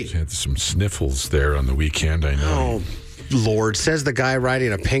sympathy. Had some sniffles there on the weekend, I know. Oh, Lord. Says the guy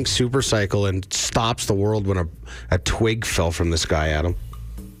riding a pink supercycle and stops the world when a twig fell from the sky at him.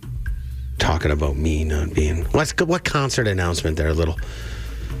 Talking about me not being... What concert announcement there, little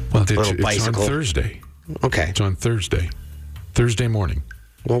bicycle? It's on Thursday. Okay. It's on Thursday. Thursday morning.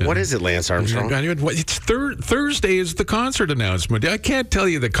 Well, what is it, Lance Armstrong? It's Thursday is the concert announcement. I can't tell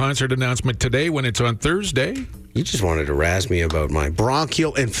you the concert announcement today when it's on Thursday. You just wanted to razz me about my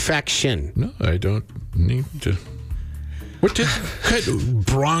bronchial infection. No, I don't need to. What did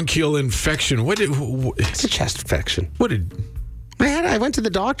bronchial infection? It's a chest infection. What did? I went to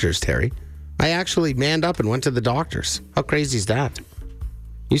the doctors, Terry. I actually manned up and went to the doctors. How crazy is that?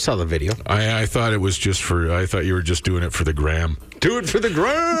 You saw the video. I thought it was just I thought you were just doing it for the gram. Do it for the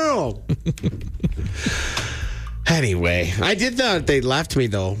gram. Anyway, I did that. They left me,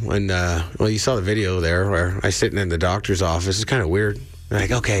 though. And, you saw the video there where I was sitting in the doctor's office. It's kind of weird.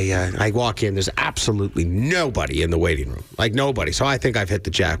 Like, okay, I walk in. There's absolutely nobody in the waiting room. Like, nobody. So I think I've hit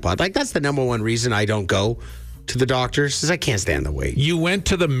the jackpot. Like, that's the number one reason I don't go to the doctors, is I can't stand the wait. You went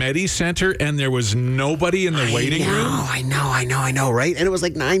to the Medi Center and there was nobody in the waiting room? I know, right? And it was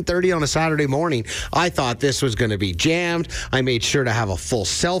like 9:30 on a Saturday morning. I thought this was going to be jammed. I made sure to have a full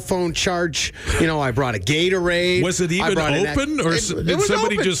cell phone charge. I brought a Gatorade. Was it even open? Or did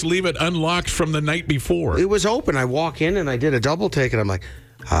somebody just leave it unlocked from the night before? It was open. I walk in and I did a double take and I'm like,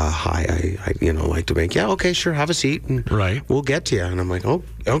 hi, I like to make, okay, sure, have a seat and we'll get to you. And I'm like, oh,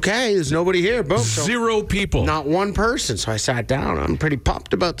 okay, there's nobody here. Boom. Zero people. Not one person. So I sat down. I'm pretty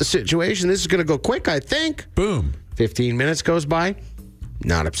pumped about the situation. This is going to go quick, I think. Boom. 15 minutes goes by.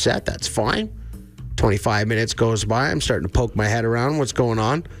 Not upset. That's fine. 25 minutes goes by. I'm starting to poke my head around. What's going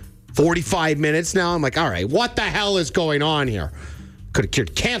on? 45 minutes now. I'm like, all right, what the hell is going on here? Could have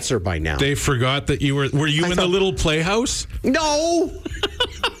cured cancer by now. They forgot that you were you in the little playhouse? No.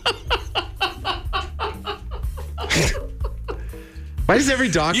 Why does every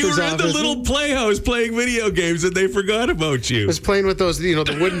doctor's office... You were in the little playhouse playing video games and they forgot about you. I was playing with those, the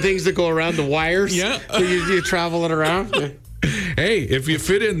wooden things that go around the wires. Yeah. So you traveling around. Yeah. Hey, if you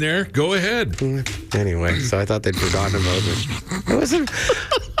fit in there, go ahead. Anyway, so I thought they'd forgotten about me. It wasn't...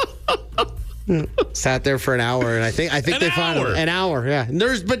 Sat there for an hour, and I think they found an hour. Yeah, and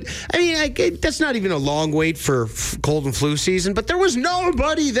that's not even a long wait for cold and flu season. But there was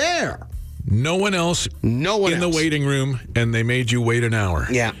nobody there. No one else in the waiting room, and they made you wait an hour.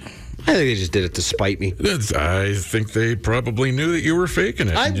 Yeah, I think they just did it to spite me. I think they probably knew that you were faking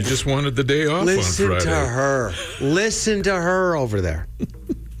it. And you just wanted the day off on Friday. Listen to her over there.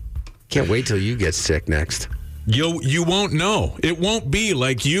 Can't wait till you get sick next. You won't know. It won't be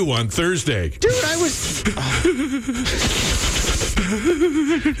like you on Thursday. Dude, I was...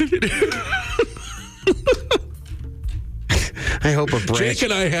 I hope a branch... Jake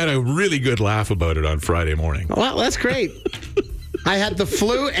and I had a really good laugh about it on Friday morning. Well, that's great. I had the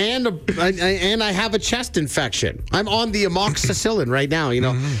flu and I have a chest infection. I'm on the amoxicillin right now.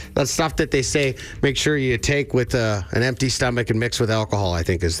 That stuff that they say make sure you take with an empty stomach and mix with alcohol, I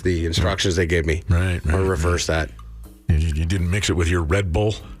think is the instructions they gave me. Right. Or reverse that. You didn't mix it with your Red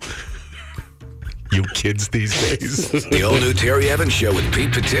Bull? You kids these days. The all-new Terry Evans Show with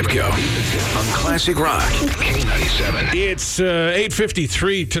Pete Potipcoe on Classic Rock, K97. It's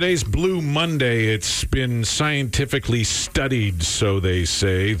 8:53. Today's Blue Monday. It's been scientifically studied, so they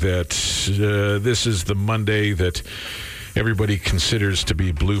say, that this is the Monday that everybody considers to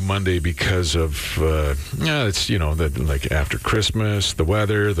be Blue Monday because of, it's, like after Christmas, the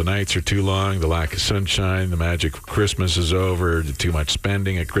weather, the nights are too long, the lack of sunshine, the magic of Christmas is over, too much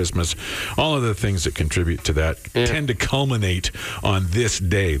spending at Christmas. All of the things that contribute to that tend to culminate on this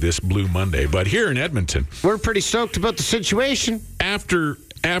day, this Blue Monday. But here in Edmonton, we're pretty stoked about the situation.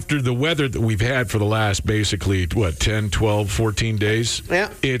 After the weather that we've had for the last basically 10, 12, 14 days,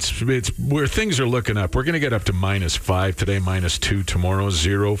 it's where things are looking up. We're going to get up to -5 today, -2 tomorrow,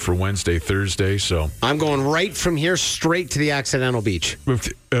 0 for Wednesday, Thursday. So I'm going right from here straight to the accidental beach.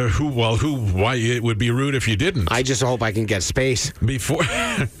 Why it would be rude if you didn't. I just hope I can get space before.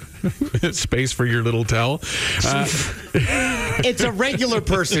 Space for your little towel. It's a regular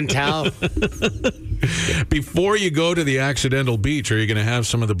person towel. Before you go to the accidental beach, are you going to have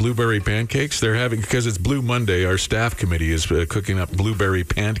some of the blueberry pancakes they're having? Because it's Blue Monday, our staff committee is cooking up blueberry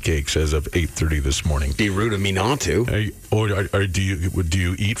pancakes as of 8:30 this morning. Be rude of me not to. Do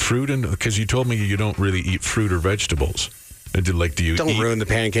you eat fruit? Because you told me you don't really eat fruit or vegetables. Don't ruin the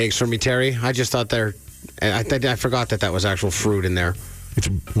pancakes for me, Terry. I just thought I forgot that was actual fruit in there.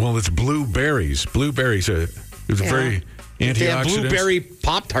 It's blueberries. Blueberries are very antioxidants. They have blueberry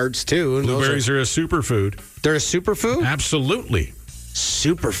Pop-Tarts, too. Blueberries are a superfood. They're a superfood? Absolutely.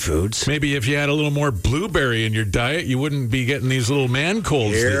 Superfoods? Maybe if you had a little more blueberry in your diet, you wouldn't be getting these little man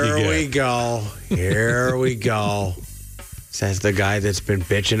colds that you get. Here we go. Says the guy that's been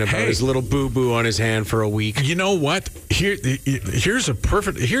bitching about his little boo-boo on his hand for a week. You know what? Here's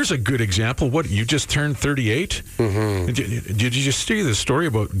a good example. What, you just turned 38? Mm-hmm. Did you just see the story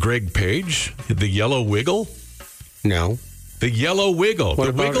about Greg Page, the yellow wiggle? No. The yellow wiggle. What the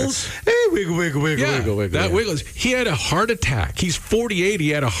about wiggles? Hey, wiggle. That wiggles. He had a heart attack. He's 48. He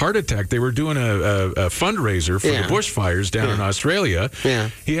had a heart attack. They were doing a fundraiser for the bushfires down in Australia.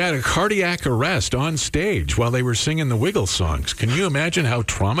 Yeah. He had a cardiac arrest on stage while they were singing the Wiggle songs. Can you imagine how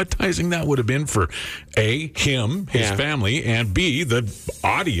traumatizing that would have been for A, him, his family, and B, the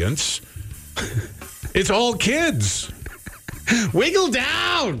audience? It's all kids. Wiggle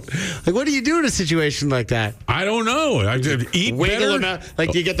down. Like, what do you do in a situation like that? I don't know. I just eat wiggle better. Them out.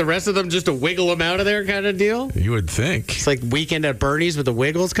 Like, you get the rest of them just to wiggle them out of there kind of deal? You would think. It's like Weekend at Bernie's with the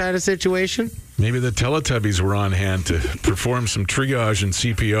Wiggles kind of situation? Maybe the Teletubbies were on hand to perform some triage and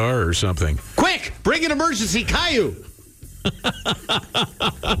CPR or something. Quick! Bring an emergency, Caillou!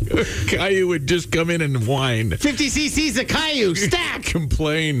 Caillou would just come in and whine. 50 cc's of Caillou, stack!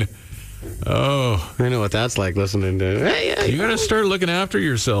 Complain. Oh. I know what that's like listening to. You got to start looking after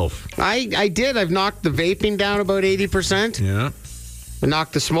yourself. I did. I've knocked the vaping down about 80%. Yeah. I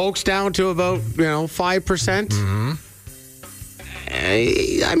knocked the smokes down to about, 5%. Mm-hmm.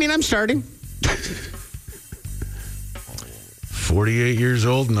 I'm starting. 48 years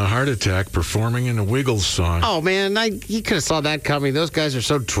old and a heart attack performing in a Wiggles song. Oh, man, you could have saw that coming. Those guys are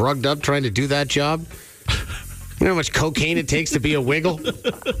so drugged up trying to do that job. You know how much cocaine it takes to be a Wiggle?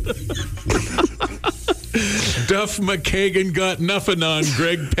 Duff McKagan got nothing on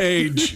Greg Page.